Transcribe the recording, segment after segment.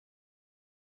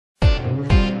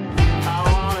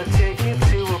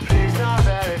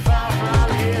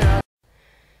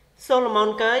សូលម៉ុន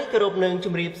កាយគ្រប់នឹង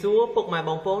ជំរាបសួរពុកម៉ែប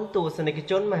ងប្អូនទស្សនិក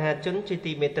ជនមហាជនជា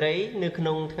ទីមេត្រីនៅក្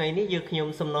នុងថ្ងៃនេះយើងខ្ញុំ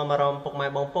សំណូមអារម្មណ៍ពុកម៉ែ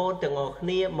បងប្អូនទាំងអស់គ្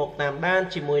នាមកតាមដាន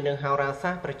ជាមួយនឹងហោរាសា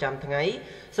ស្ត្រប្រចាំថ្ងៃ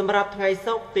សម្រាប់ថ្ងៃ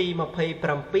សុក្រទី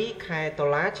27ខែតុ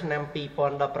លាឆ្នាំ2017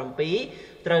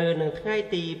ត្រូវនឹងថ្ងៃ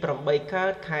ទី8កើ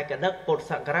តខែកដិកពុទ្ធ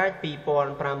សករាជ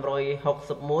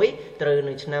2561ត្រូវ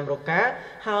នឹងឆ្នាំរកា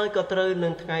ហើយក៏ត្រូវនឹ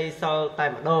ងថ្ងៃសៅរ៍តែ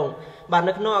ម្ដងបាទ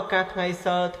នៅក្នុងឱកាសថ្ងៃ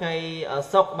សៅរ៍ថ្ងៃ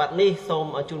សុក្របាទនេះសូម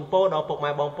ជូនពរដល់ពុក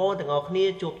ម៉ែបងប្អូនទាំងអស់គ្នា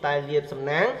ជួបតែលាភសំ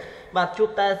ណាងបាទជួប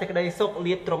តែសេចក្តីសុខ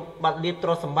លាភទ្រព្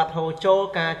យសម្បត្តិហូរចូល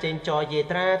ការចេញចរយា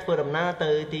ត្រាធ្វើដំណើរ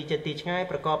ទៅទីជិតទីឆ្ងាយ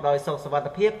ប្រកបដោយសុខសុវត្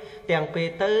ថិភាពទាំងពេល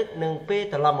ទៅនិងពេល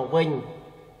ត្រឡប់មកវិញ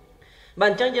បា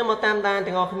ទអញ្ចឹងយើងមកតាមដាន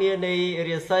ទាំងអស់គ្នានៃ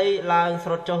រាសីឡើងស្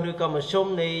រុតចុះឬក៏មធ្យម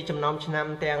នៃចំណោមឆ្នាំ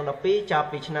ទាំង12ចាប់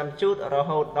ពីឆ្នាំជូតរ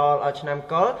ហូតដល់ឆ្នាំ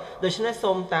កុរដូច្នេះ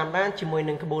សូមតាមដានជាមួយ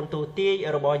នឹងក្បួនទូទាយ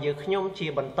របស់យើងខ្ញុំជា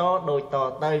បន្តដូចត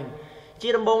ទៅជា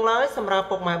ដំបូងឡើយសម្រាប់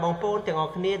ពុកម៉ែបងប្អូនទាំងអ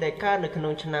ស់គ្នាដែលកើតនៅក្នុ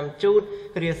ងឆ្នាំជូត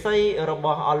រាសីរប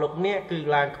ស់អស់លោកអ្នកគឺ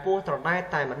ឡើងខ្ពស់ត្រដែត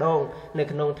តែម្ដងនៅ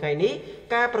ក្នុងថ្ងៃនេះ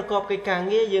ការប្រកបកិច្ចការ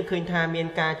ងារយើងឃើញថាមាន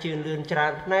ការជឿនលឿនច្រើ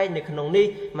នផ្នែកនៅក្នុងនេះ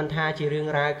មិនថាជារឿង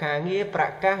រ៉ាវការងារប្រ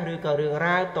កាសឬក៏រឿង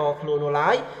រ៉ាវតខ្លួននោះឡើ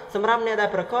យសម្រាប់អ្នកដែល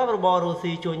ប្រកបរបររស់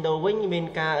ស៊ីជួញដូរវិញមាន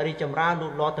ការរីកចម្រើនលូ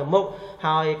តលាស់ទៅមុខ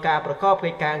ហើយការប្រកប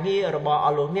កិច្ចការងាររបស់អ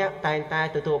ស់លោកអ្នកតែងតែ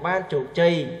ទទួលបានជោគ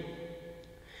ជ័យ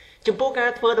ចំពោះកា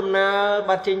រធ្វើដំណើរ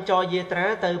បាត់ចេញចរយាត្រា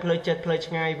ទៅផ្លូវចិត្តផ្លូវ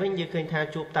ឆ្ងាយវិញយើងឃើញថា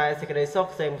ជួបតែសេចក្តីសុខ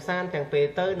សេមសានទាំងពេល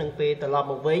ទៅនិងពេលត្រឡប់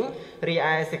មកវិញរី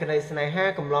ឯសេចក្តីស្នេហា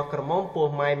កំឡោះក្រមុំពោះ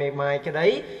ម៉ាយមេម៉ាយក្តី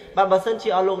បាទបើសិនជា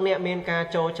អស់លោកអ្នកមានការ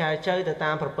ចូលចែកទៅ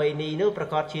តាមប្រពៃណីនោះប្រ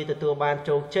កាសជាទទួលបាន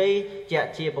ជោគជ័យជាក់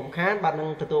ជាបំខានបាទនឹង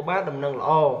ទទួលបានដំណឹងល្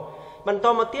អបន្ត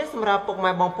មកទៀតសម្រាប់ពុក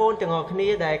ម៉ែបងប្អូនទាំងអស់គ្នា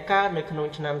ដែលកើតនៅក្នុង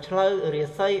ឆ្នាំឆ្លូវរា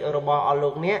សីរបស់អស់លោ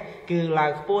កអ្នកគឺឡើ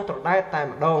ងខ្ពស់ត្រដែតតែ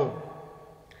ម្ដង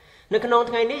នៅក្នុង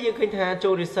ថ្ងៃនេះយើងឃើញថាចូ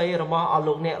លរិស័យរបស់អស់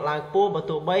លោកអ្នកឡើងខ្ពស់បើ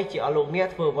ទោះបីជាអស់លោកអ្នក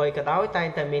ធ្វើអ្វីក៏ដោយតែង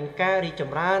តែមានការរីកច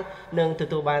ម្រើននិងទ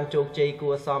ទួលបានជោគជ័យគួ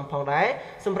រសមផងដែរ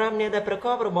សម្រាប់អ្នកដែលប្រក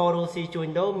បរបររស់ស៊ីជួញ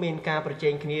ដូរមានការប្រជែ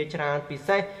ងគ្នាច្រើនពិ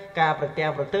សេសការប្រទាំ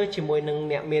ងប្រទើជាមួយនឹង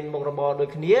អ្នកមានមុខរបរដូច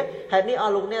គ្នាហេតុនេះអ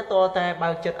ស់លោកអ្នកតតែបើ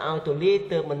កចិត្តឲ្យទូលាយ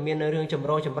ទើបមិនមានរឿងចម្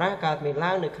រូងចម្រាសកើតមាន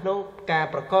ឡើងនៅក្នុងការ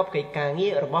ប្រកបកិច្ចការងា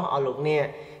ររបស់អស់លោកអ្នក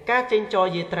ការចេញចរ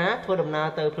យាត្រាធ្វើដំណើរ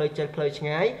ទៅផ្លូវចិត្តផ្លូវឆ្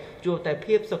ងាយជួបតែ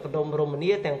ភាពសុខដុមរម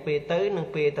នាទាំងពេលទៅនិង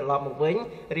ពេលត្រឡប់មកវិញ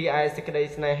រីឯសេចក្តី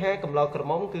ស្នេហាកំឡោះក្រ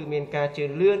មុំគឺមានការជឿ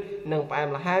នលឿននិងផ្អែម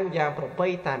ល្ហែមយ៉ាងប្រពៃ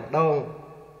តែម្ដង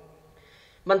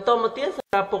បន្តមកទៀតស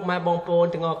ម្រាប់ពុកម៉ែបងប្អូន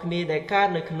ទាំងអស់គ្នាដែលកើត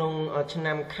នៅក្នុងឆ្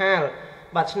នាំខាល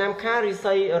បាទឆ្នាំខាលរិ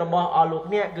ស័យរបស់អស់លោក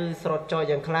អ្នកគឺស្រត់ចរ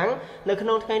យ៉ាងខ្លាំងនៅក្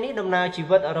នុងថ្ងៃនេះដំណើរជី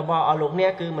វិតរបស់អស់លោកអ្ន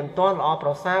កគឺមិនទាន់ល្អប្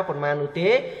រសើរប៉ុន្មាននោះទេ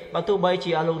បើទោះបី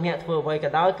ជាអស់លោកអ្នកធ្វើអ្វីក៏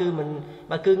ដោយ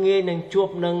គឺងាយនឹងជួប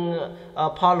នឹង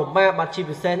ផលលំបាកបាទជា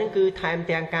ពិសេសហ្នឹងគឺថែម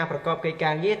ទាំងការប្រកបកិច្ច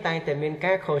ការងារតែងតែមាន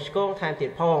ការខុសឆ្គងថែមទៀ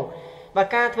តផងបាទ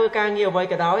ការធ្វើការងារអ្វី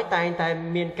ក៏ដោយតែងតែ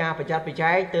មានការប្រយ័ត្នប្រ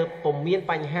យែងទើបពុំមាន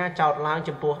បញ្ហាចោទឡើង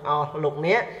ចំពោះអស់លោក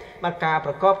អ្នកបាទការ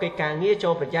ប្រកបកិច្ចការងារ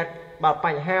ចូលប្រយ័ត្នបាទប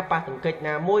ញ្ហាប៉ះទង្គិច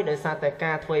ណាមួយដោយសារតែ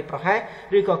ការធ្វើប្រហែស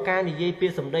ឬក៏ការនិយាយពា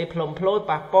ក្យសម្ដីផ្លុំផ្លោយ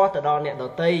ប៉ះពាល់ទៅដល់អ្នកដ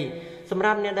ទៃសម្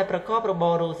រាប់អ្នកដែលប្រកបរប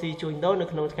ររស់ស៊ីជួញដូរនៅ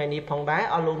ក្នុងថ្ងៃនេះផងដែរ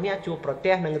អស់លោកអ្នកជួបប្រ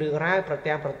ទះនឹងរឿងរ៉ាវប្រ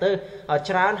ទាំងប្រទើ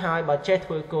ច្រើនហើយបើចេះ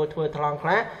ធ្វើគោធ្វើថ្លង់ខ្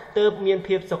លះទើបមាន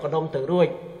ភាពសុខដុមទៅរួច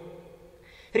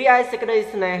រីឯសេចក្តី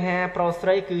ស្នេហាប្រុសស្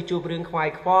រីគឺជួបរឿងខ្វាយ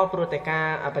ខ្វល់ព្រោះតែការ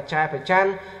បច្ចាប្រច័ណ្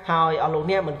ឌហើយអស់លោក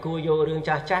អ្នកមិនគួរយករឿង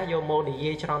ចាស់ចាស់យកមកនិ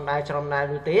យាយច្រំដែល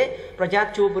នោះទេប្រយ័ត្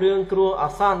នជួបរឿងគ្រោះអា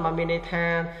សន្នមកមានន័យថា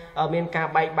មានការ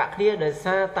បែកបាក់គ្នាដោយ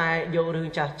សារតែយករឿង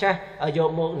ចាស់ចាស់យក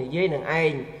មកនិយាយនឹងឯ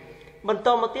ងបន្ត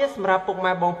មកទៀតសម្រាប់ពុក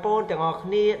ម៉ែបងប្អូនទាំងអស់គ្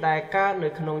នាដែលកើតនៅ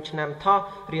ក្នុងឆ្នាំថោះ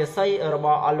រាសីរប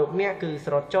ស់អស់លោកអ្នកគឺ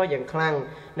ស្រត់ចុះយ៉ាងខ្លាំង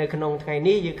នៅក្នុងថ្ងៃ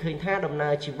នេះយើងឃើញថាដំណើ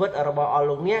រជីវិតរបស់អស់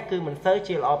លោកអ្នកគឺមិនសូវ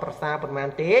ជាល្អប្រសើរប៉ុន្មាន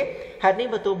ទេហេតុនេះ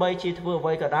បើទោះបីជាធ្វើអ្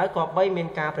វីក៏ដោយក៏បីមាន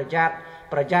ការប្រយ័ត្ន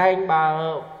ប្រយែងបើ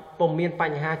ពុំមានប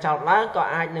ញ្ហាចោទឡើងក៏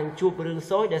អាចនឹងជួបរឿង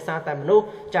សោយដោយសារតែមនុស្ស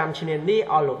ចាំឈ្នានីស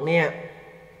អស់លោកអ្នក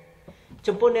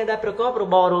ចំពោះអ្នកដែលប្រកបរ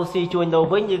បររស់ស៊ីជួញដូរ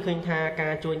វិញយើងឃើញថាកា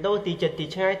រជួញដូរទីចិត្តទី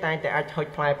ឆ្ងាយតែងតែអាចហុច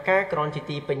ផ្លែផ្កាក្រនជា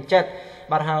ទីពេញចិត្ត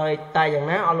បាទហើយតែយ៉ាង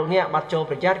ណាអស់លោកអ្នកបាត់ចូល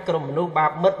ប្រយ័ត្នក្រុមមនុស្សបា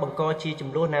បមិត្តបង្កជាចំ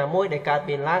នួនណាមួយដែលកើត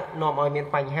មានឡើងនាំឲ្យមាន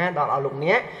បញ្ហាដល់អស់លោក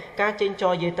អ្នកការចេញច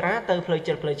រយាត្រាទៅផ្លូវ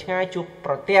ចិត្តផ្លូវឆ្ងាយជួប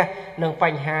ប្រទះនឹងប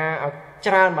ញ្ហា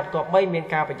ច្រើនបាត់គប្បីមាន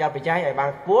ការប្រយ័ត្នប្រយែងឲ្យបាន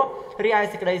ខ្ពស់រីឯ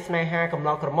សេចក្តីស្នេហាកំ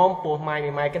ឡោះក្រមុំពោះម៉ាយ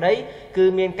មេម៉ាយក្តីគឺ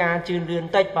មានការជឿនលឿន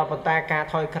តិចបើប៉ុន្តែការ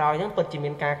ថយក្រោយហ្នឹងពិតជាមា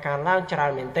នការកើនឡើងច្រើ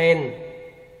នមែនទែន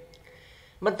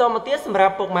បន្តមកទៀតសម្រា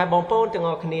ប់ពុកម៉ែបងប្អូនទាំង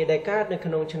អស់គ្នាដែលកើតនៅ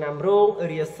ក្នុងឆ្នាំរោង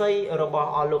រាសីរបស់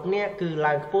អស់លោកអ្នកគឺ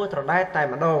ឡើងខ្ពស់ត្រដែតតែ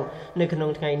ម្ដងនៅក្នុង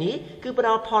ថ្ងៃនេះគឺផ្ដ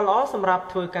ល់ផលល្អសម្រាប់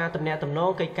ធ្វើការទំនាក់ទំនង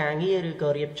កិច្ចការងារឬក៏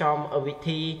រៀបចំវិ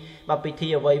ធីពិធី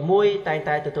អ្វីមួយតែង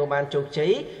តែទទួលបានជោគជ័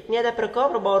យអ្នកដែលប្រកប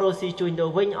របររស់ស៊ីជួញដូ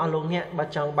រវិញអស់លោកអ្នកបើ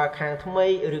ចង់បើកខាងថ្មី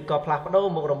ឬក៏ផ្លាស់ប្ដូរ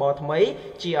មុខរបរថ្មី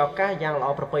ជាឱកាសយ៉ាងល្អ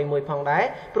ប្រពៃមួយផងដែរ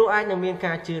ព្រោះអាចនឹងមាន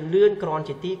ការជឿនលឿនគ្រាន់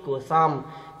ជាទីគួរសម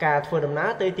ការធ្វើដំណើ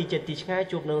រទៅទីជិតទីឆ្ងាយ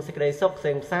ជួបនឹងសេចក្តីសុខ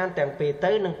សេងសានទាំងពេល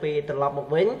ទៅនិងពេលត្រឡប់មក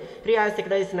វិញរីឯសេច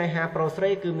ក្តីស្នេហាប្រុសស្រី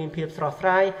គឺមានភាពស្រស់ស្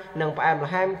រាយនិងផ្អែម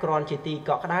ល្ហែមគ្រាន់ជាទីក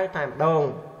ក់ក្ដៅតែម្ដង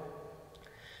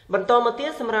បន្តមកទៀ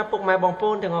តសម្រាប់ពុកម៉ែបងប្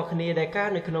អូនទាំងអស់គ្នាដែលកើត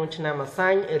នៅក្នុងឆ្នាំអាសា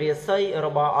ញ់រាសីរ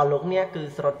បស់អស់លោកអ្នកគឺ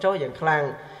ស្រត់ចុះយ៉ាងខ្លាំង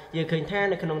យើងឃើញថា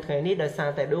នៅក្នុងថ្ងៃនេះដោយសារ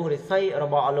តែដួងរាសីរ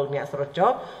បស់អស់លោកអ្នកស្រត់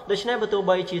ចុះដូច្នេះបើទោះ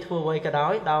បីជាធ្វើអ្វីក៏ដោ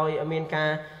យមានកា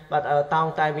រតោង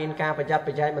តែមានការប្រយ័ត្ន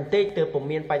ប្រយែងបន្តិចទើបពុំ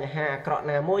មានបញ្ហាអាក្រក់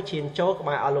ណាមួយឈានចូលក្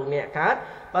បែរអស់លោកអ្នកកើត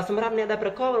បាទសម្រាប់អ្នកដែលប្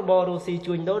រកបរបររស់ស៊ី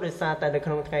ជួញដូរដោយសារតែនៅ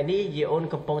ក្នុងថ្ងៃនេះយាអូន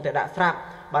កំពុងតែដាក់ស្រាប់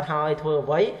បាទហើយធ្វើអ្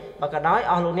វីបើក៏ដោយ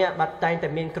អស់លោកអ្នកបាទតែងតែ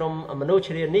មានក្រុមមនុស្ស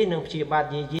ជ្រាលនេះនឹងព្យាបាទ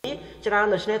យាយីច្រើន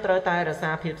ដូច្នេះត្រូវតែរក្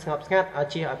សាភាពស្ងប់ស្ងាត់ឲ្យ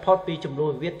ជៀសឲ្យផុតពីចំនួ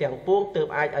នវិវាទទាំងពួងទើប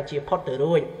អាចឲ្យជៀសផុតទៅ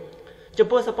រួចចំ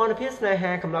ពោះសព្វនភាពស្នេ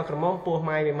ហាកំឡោះក្រមុំពោះ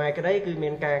ម៉ាយម៉ាយក្តីគឺមា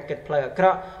នការគិតផ្លូវអាក្រ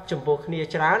ក់ចំពោះគ្នា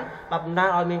ច្រើនបាទបណ្ដាល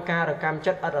ឲ្យមានការរកម្ម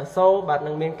ចិត្តឥតរសូរបាទ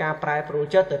នឹងមានការប្រែប្រួល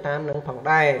ចិត្តទៅតាមនឹងផង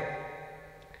ដែរ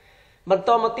បន្ត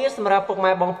មកទៀតសម្រាប់ពុក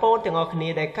ម៉ែបងប្អូនទាំងអស់គ្នា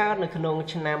ដែលកើតនៅក្នុង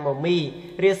ឆ្នាំមមី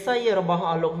រាសីរបស់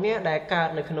អស់លោកអ្នកដែលកើត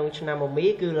នៅក្នុងឆ្នាំមមី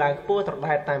គឺឡើងខ្ពស់ត្រ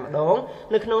ដែតតែម្ដង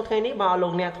នៅក្នុងថ្ងៃនេះបើអស់លោ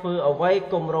កអ្នកធ្វើអ្វី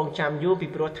កុំរងចាំយូរពី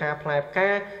ព្រោះថាផ្លែផ្កា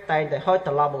តែងតែហុច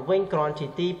ត្រឡប់មកវិញគ្រាន់ជា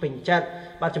ទីពេញចិត្ត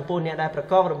បាទចំពោះអ្នកដែលប្រ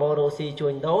កបរបររស់ស៊ីជួ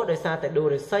ញដូរដោយសារតែដួង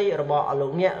រាសីរបស់អស់លោ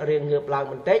កអ្នករៀងងើបឡើង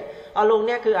បន្តិចអស់លោក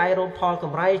អ្នកគឺអាចរកផលក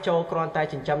ម្រៃចូលគ្រាន់តែ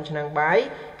ចិញ្ចឹមឆ្នាំងបាយ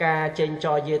ការចេញច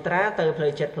រយាត្រាទៅផ្លូ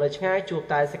វចិត្តផ្លូវឆ្ងាយជួប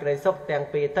តែសេចក្តីសុខទាំង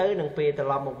ពេលទៅនិងពេលត្រ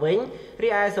ឡប់មកវិញរី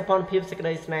ឯសព្វនភាពសេចក្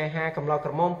តីស្នេហាកំឡោះ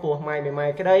ក្រមុំពោះម៉ាយម៉ា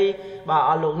យក្តីបើ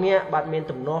អស់លោកអ្នកបាទមាន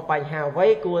ទំនាស់បញ្ហាអ្វី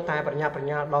គួរតែប្រញាប់ប្រ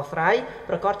ញាល់ដោះស្រាយ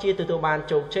ប្រកាសជាទទួលបាន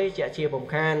ជោគជ័យជាជាបំ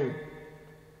ខាន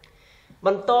ប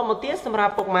ន្តមកទៀតសម្រា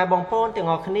ប់ពុកម៉ែបងប្អូនទាំង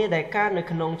អស់គ្នាដែលកើតនៅ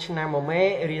ក្នុងឆ្នាំមមេ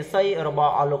រាសីរប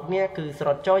ស់អស់លោកអ្នកគឺស្រ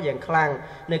ត់ចុះយ៉ាងខ្លាំង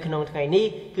នៅក្នុងថ្ងៃនេះ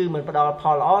គឺមិនផ្ដល់ផ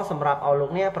លល្អសម្រាប់អស់លោ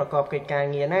កអ្នកប្រកបកិច្ចការ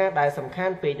ងារណាដែលសំខា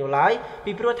ន់ពេកនោះឡើយ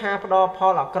ពីព្រោះថាផ្ដល់ផ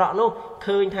លអាក្រក់នោះ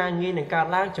ឃើញថាងាយនឹងកើត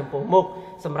ឡើងចំពោះមុខ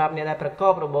សម្រាប់អ្នកដែលប្រក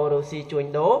បរបររស់ស៊ីជួញ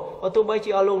ដូរបើទោះបី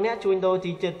ជាអស់លោកអ្នកជួញដូរ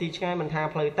ទីជិតទីឆ្ងាយមិនថា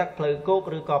ផ្លូវទឹកផ្លូវគោក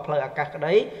ឬក៏ផ្លូវអាកាសក្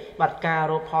តីបាត់ការ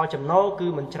រកផលចំណូលគឺ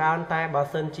មិនច្រើនតែបើ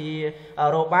សិនជា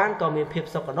រកបានក៏មានភាព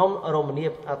សុខដុមរមនា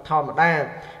ធម្មតា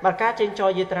បាទការចេញច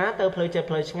រយាត្រាទៅផ្លូវចិត្ត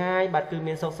ផ្លូវឆ្ងាយបាទគឺ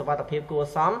មានសុខសុវត្ថិភាពគួរ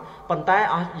សមប៉ុន្តែ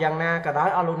អស់យ៉ាងណាក៏ដោយ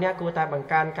អស់លោកអ្នកគួរតែបង្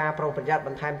កើនការប្រុងប្រយ័ត្នប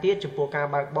ន្ថែមទៀតចំពោះការ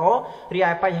បើកបររី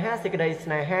ឯបញ្ហាសេចក្តីស្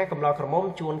នេហាកំឡោះក្រមុំ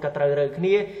ជួនក៏ត្រូវរើគ្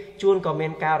នាជួនក៏មា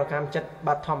នការរកម្មចិត្ត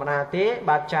បាទធម្មតាទេ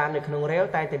បាទចាននៅក្នុងរាវ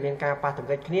តែតែមានការប៉ះទង្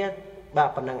គិចគ្នាបាទ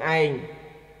ប៉ុណ្ណឹងឯង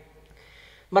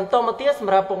បន្តមកទៀតស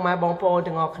ម្រាប់ពុកម៉ែបងប្អូន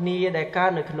ទាំងអស់គ្នាដែលកើត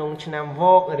នៅក្នុងឆ្នាំវ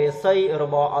ករាសីរ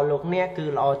បស់អស់លោកអ្នកគឺ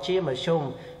ល្អជាមធ្យម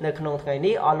នៅក្នុងថ្ងៃ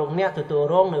នេះអស់លោកអ្នកទទួល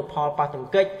រងនៅផលប៉ះទ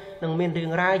ង្គិចនឹងមានរឿ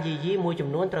ងរ៉ាវយីយីមួយចំ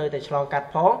នួនត្រូវតែឆ្លងកាត់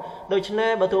ផងដូច្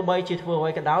នេះបើទោះបីជាធ្វើអ្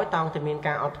វីក៏ដោយតោងតែមាន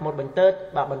ការអត់ធ្មត់បន្តិ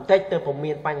ចទៅពុំ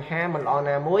មានបញ្ហាមិនល្អ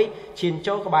ណាមួយឈាន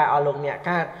ចូលក្បែរអស់លោកអ្នក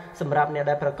កើតសម្រាប់អ្នក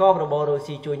ដែលប្រកបរបររស់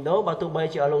ស៊ីជួញដូរបើទោះបី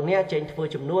ជាអស់លោកអ្នកចេញធ្វើ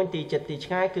ចំនួនទីចិត្តទី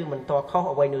ឆ្ងាយគឺមិនតខុស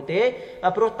អ្វីនោះទេ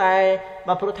ព្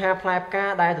រោះថាផ្លែផ្កា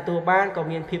ដែលទទួលបានក៏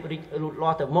មានភាពរីកលូតលា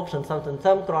ស់ទៅមុខសន្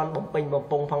សំគ្រាន់បំពេញបំ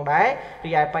ពង់ផងដែរ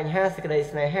រីឯបញ្ហាសេចក្តី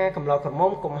ស្នេហាកំឡោះក្រ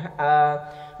មុំ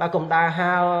កុំដើរ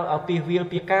ហើរពីវាល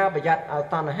ពីការប្រយ័ត្ន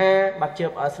តណ្ហាបាត់ជើ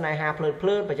បស្នេហាភ្លើត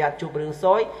ប្រយ័ត្នជួបរឿង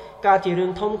សោយក៏ជារឿ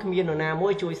ងធំគ្មាននរណាមួ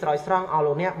យជួយស្រោចស្រង់អស់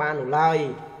លោកអ្នកបាននោះឡើយ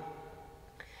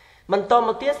បន្តម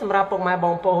កទៀតសម្រាប់ពុកម៉ែប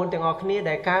ងប្អូនទាំងអស់គ្នា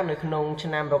ដែលកើតនៅក្នុងឆ្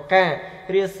នាំរកា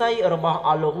រាសីរបស់អ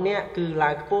ស់លោកអ្នកគឺឡើ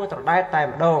ងខ្ពស់ត្រដែតតែ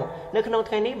ម្ដងនៅក្នុង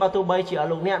ថ្ងៃនេះបើទោះបីជាអស់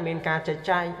លោកអ្នកមានការចាត់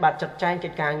ចែងកិ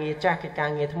ច្ចការងារចាស់កិច្ចការ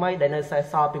ងារថ្មីដែលនៅសេស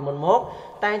សល់ពីមុនមក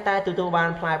តែងតែទទួលបាន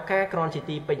ផ្លែផ្កាគ្រាន់ជា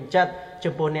ទីពេញចិត្ត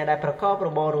ចំពោះអ្នកដែលប្រកបរ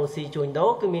បររស់ស៊ីជួញដូ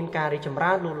រគឺមានការរីកចម្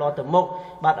រើនលូតលាស់ទៅមុខ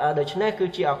បាទដូច្នេះគឺ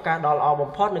ជាឱកាសដ៏ល្អបំ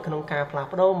ផុតនៅក្នុងការផ្លាស់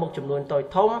ប្ដូរមុខចំនួនតូច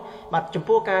ធំបាទចំ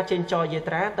ពោះការចេញចរយា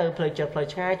ត្រាទៅផ្លូវចិត្តផ្លូវ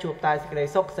ឆ្ងាយជួបតែសេចក្តី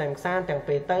សុខសែនសានទាំង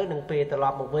ពេលទៅនិងពេលត្រឡ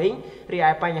ប់មកវិញរីឯ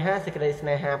បញ្ហាសេចក្តីស្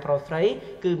នេហាប្រុសស្រី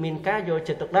គឺមានការយក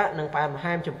ចិត្តទុកដាក់និងផ្អែមល្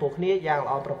ហែមចំពោះគ្នាយ៉ាង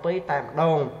ល្អប្រពៃតែម្ដ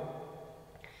ង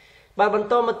បាទបន្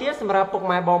តមកទៀតសម្រាប់ពុក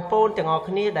ម៉ែបងប្អូនទាំងអស់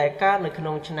គ្នាដែលកើតនៅក្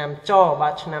នុងឆ្នាំចបា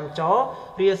ទឆ្នាំច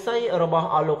រាសីរបស់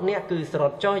អស់លោកអ្នកគឺស្រ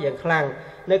ត់ចុះយ៉ាងខ្លាំង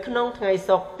នៅក្នុងថ្ងៃ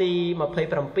សុក្រទី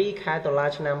27ខែតុលា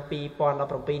ឆ្នាំ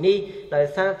2017នេះដោយ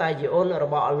សារតែយីអូនរ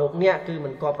បស់អស់លោកអ្នកគឺមិ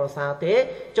នគប្បប្រសើរទេ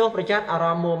ចុះប្រយ័ត្នអារ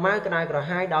ម្មណ៍មួម៉ៅក្តៅក្រ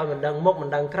ហាយដោយមិនដឹងមុខមិន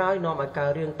ដឹងក្រោយនាំឲ្យកើត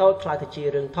រឿងតូចខ្លាចទៅជា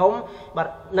រឿងធំបា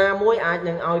ត់ណាមួយអាច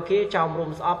នឹងឲ្យគេចោម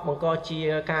រុំស្អប់បង្កជា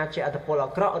ការជាអត្តពលអា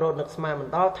ក្រក់រត់នឹកស្មានមិន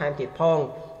ដល់ថែមទៀតផង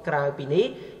ក្រៅពីនេះ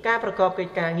ការប្រកបកិច្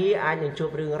ចការងារអាចនឹងជួប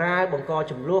រឿងរ៉ាវបង្ក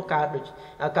ចំនួន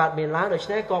កើតមានឡើងដូច្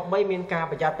នេះក៏បីមានការ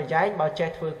ប្រយ័ត្នប្រយែងបើចេះ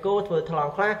ធ្វើគោធ្វើថ្ល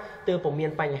ង់ខ្លះទើបពុំមា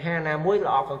នបញ្ហាណាមួយ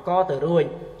ល្អកកទៅរួច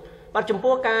បាទចំ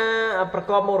ពោះការប្រ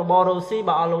កបមុខរបររស់ស៊ី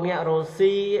បើអស់លោកអ្នករស់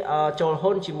ស៊ីចូល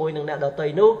ហ៊ុនជាមួយនឹងអ្នកដទៃ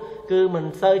នោះគឺមិន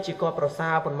សូវជាគាត់ប្រសើ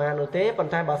រប៉ុន្មាននោះទេប៉ុ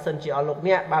ន្តែបើសិនជាអស់លោក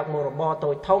អ្នកបើកមុខរបរ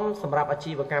តូចធំសម្រាប់អា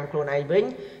ជីវកម្មខ្លួនឯងវិញ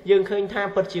យើងឃើញថា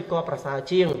ពិតជាគាត់ប្រសើរ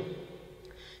ជាង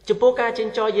ចំពោះការចិ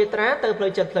ញ្ចោយាត្រាទៅផ្លូ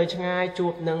វចិត្តផ្លូវឆ្ងាយជួ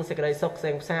បនឹងសេចក្តីសុខផ្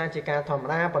សេងផ្សាជាការធម្ម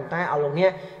តាប៉ុន្តែអស់លោកអ្ន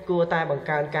កគួរតែបង្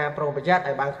កើនការប្រុងប្រយ័ត្ន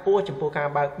ឲ្យបានខ្ពស់ចំពោះការ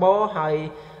បើកបរហើយ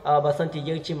បើសិនជា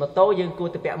យើងជិះម៉ូតូយើងគួរ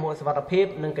តែពាក់មួកសុវត្ថិភាព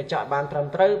និងកញ្ចក់បានត្រឹម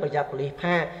ត្រូវប្រយ័ត្នប៉ូលីស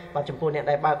ផាកបាទចំពោះអ្នក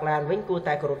ដែលបើកឡានវិញគួរ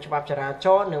តែគោរពច្បាប់ចរាច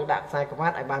រណ៍និងដាក់ខ្សែក្រវ៉ា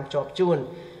ត់ឲ្យបានជាប់ជួន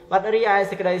បាទរីឯ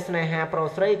សេចក្តីស្នេហាប្រុស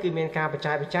ស្រីគឺមានការបច្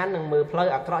ចេកវិចារនិងមើលផ្លូវ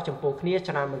អាក្រក់ចំពោះគ្នា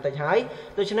ច្រើនបន្តិចហើយ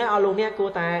ដូច្នេះអស់លោកអ្នកគួរ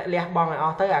តែលះបង់ឲ្យអ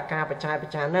ស់ទៅអាការបច្ចេកវិ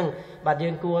ចារហ្នឹងបាទយើ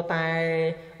ងគួរតែ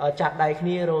ចាត់ដៃគ្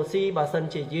នារស់ស៊ីបើសិន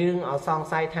ជាយើងសង្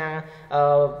ស័យថា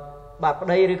បាទប្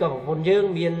តីឬក៏ប្រពន្ធយើង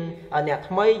មានអ្នក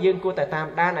ថ្មីយើងគួរតែតាម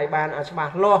ដានឲ្យបានច្បា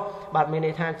ស់លាស់បាទមាន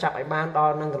ន័យថាចាប់ឲ្យបានដ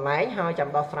ល់នឹងកន្លែងហើយចាំ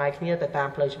ដោះស្រាយគ្នាទៅតាម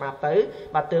ផ្លូវច្បាប់ទៅ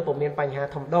បាទទើបពុំមានបញ្ហា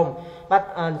ធំដុំបាទ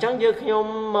អញ្ចឹងយើងខ្ញុំ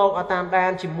មកតាមដា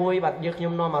នជាមួយបាទយើងខ្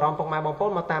ញុំនាំអារម្មណ៍ពុកម៉ែបងប្អូ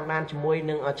នមកតាមដានជាមួយ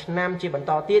នឹងឆ្នាំជាបន្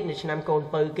តទៀតនៃឆ្នាំកូន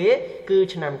ពៅគេគឺ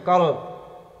ឆ្នាំកុល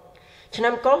ឆ្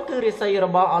នាំកុលគឺរាសីរ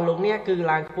បស់អស់លោកអ្នកគឺ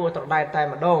ឡើងខ្ពស់ត្រដែតតែ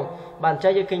ម្ដងបាទអញ្ចឹ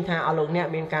ងយើងឃើញថាអស់លោកអ្នក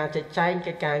មានការចាត់ចែង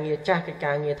កិច្ចការងារចាស់កិច្ច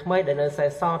ការងារថ្មីដែលនៅសេស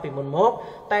សល់ពីមុនមក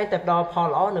តែផ្ដល់ផល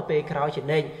ល្អនៅពេលក្រោយជា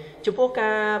និច្ចចំពោះ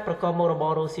ការប្រកបមុខរប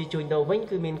ររស់ស៊ីជួញដូរវិញ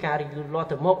គឺមានការរីកលូតលាស់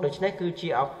ទៅមុខដូច្នេះគឺជា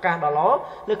ឱកាសដ៏ល្អ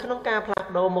នៅក្នុងការផ្លាស់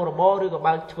ប្ដូរមុខរបរឬក៏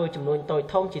បើកធ្វើចំនួនតូច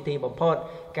ធំជាទីបំផុត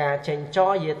ការចេញច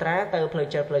រយាត្រាទៅផ្លូវ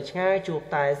ចិត្តផ្លូវឆ្ងាយជួប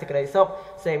តែសេចក្តីសុខ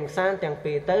សេមសានទាំង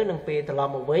ពេលទៅនិងពេលត្រឡ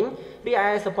ប់មកវិញរីឯ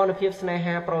សម្ព័ន្ធភាពស្នេ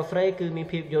ហាប្រុសស្រីគឺមាន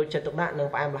ភាពយកចិត្តទុកដាក់និង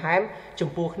ផ្អែមល្ហែមចំ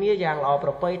ពោះគ្នាយ៉ាងល្អប្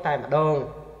រពៃតែម្ដង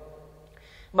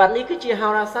បាទនេះគឺជាហោ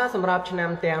រាសាស្ត្រសម្រាប់ឆ្នាំ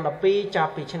ទាំង12ចា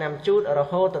ប់ពីឆ្នាំជូតរ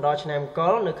ហូតដល់ឆ្នាំកុ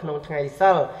លនៅក្នុងថ្ងៃ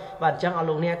សិលបាទអញ្ចឹងអស់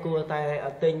លោកអ្នកគួរតែ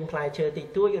ទិញផ្លែឈើតិច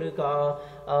តួចឬក៏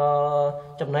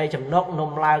ចំណីចំណុក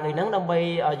នំឡើងអីហ្នឹងដើម្បី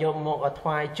យកមកថ្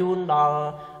វាយជូនដល់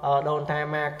ដូនតា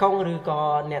ម៉ាកុងឬក៏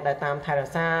អ្នកដែលតាមថែរ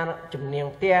ក្សាជំនាញ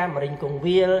ផ្ទះមរិញគង្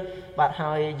វាលបាទ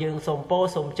ហើយយើងសូមពរ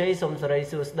សូមជ័យសូមសិរី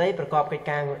សួស្តីប្រកបកិច្ច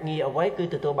ការងារអ្វីគឺ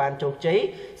ទទួលបានជោគជ័យ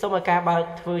សូមឲ្យការបើក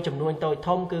ធ្វើចំនួនតូច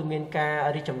ធំគឺមានការ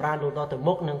រីកចម្រើនលូតលាស់ទៅ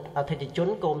មុខនិងអតិថិជន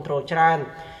គាំទ្រច្រើន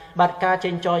បាទការ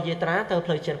ចេញចរយាត្រាទៅផ្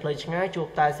លូវចិត្តផ្លូវឆ្ងាយជួប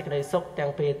តែសេចក្តីសុខទាំ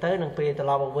ងពេលទៅនិងពេលត្រ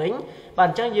ឡប់មកវិញបាទ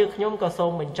អញ្ចឹងយើងខ្ញុំក៏សូ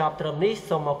មបញ្ចប់ត្រឹមនេះ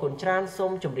សូមអរគុណច្រើនសូ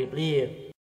មជម្រាបលា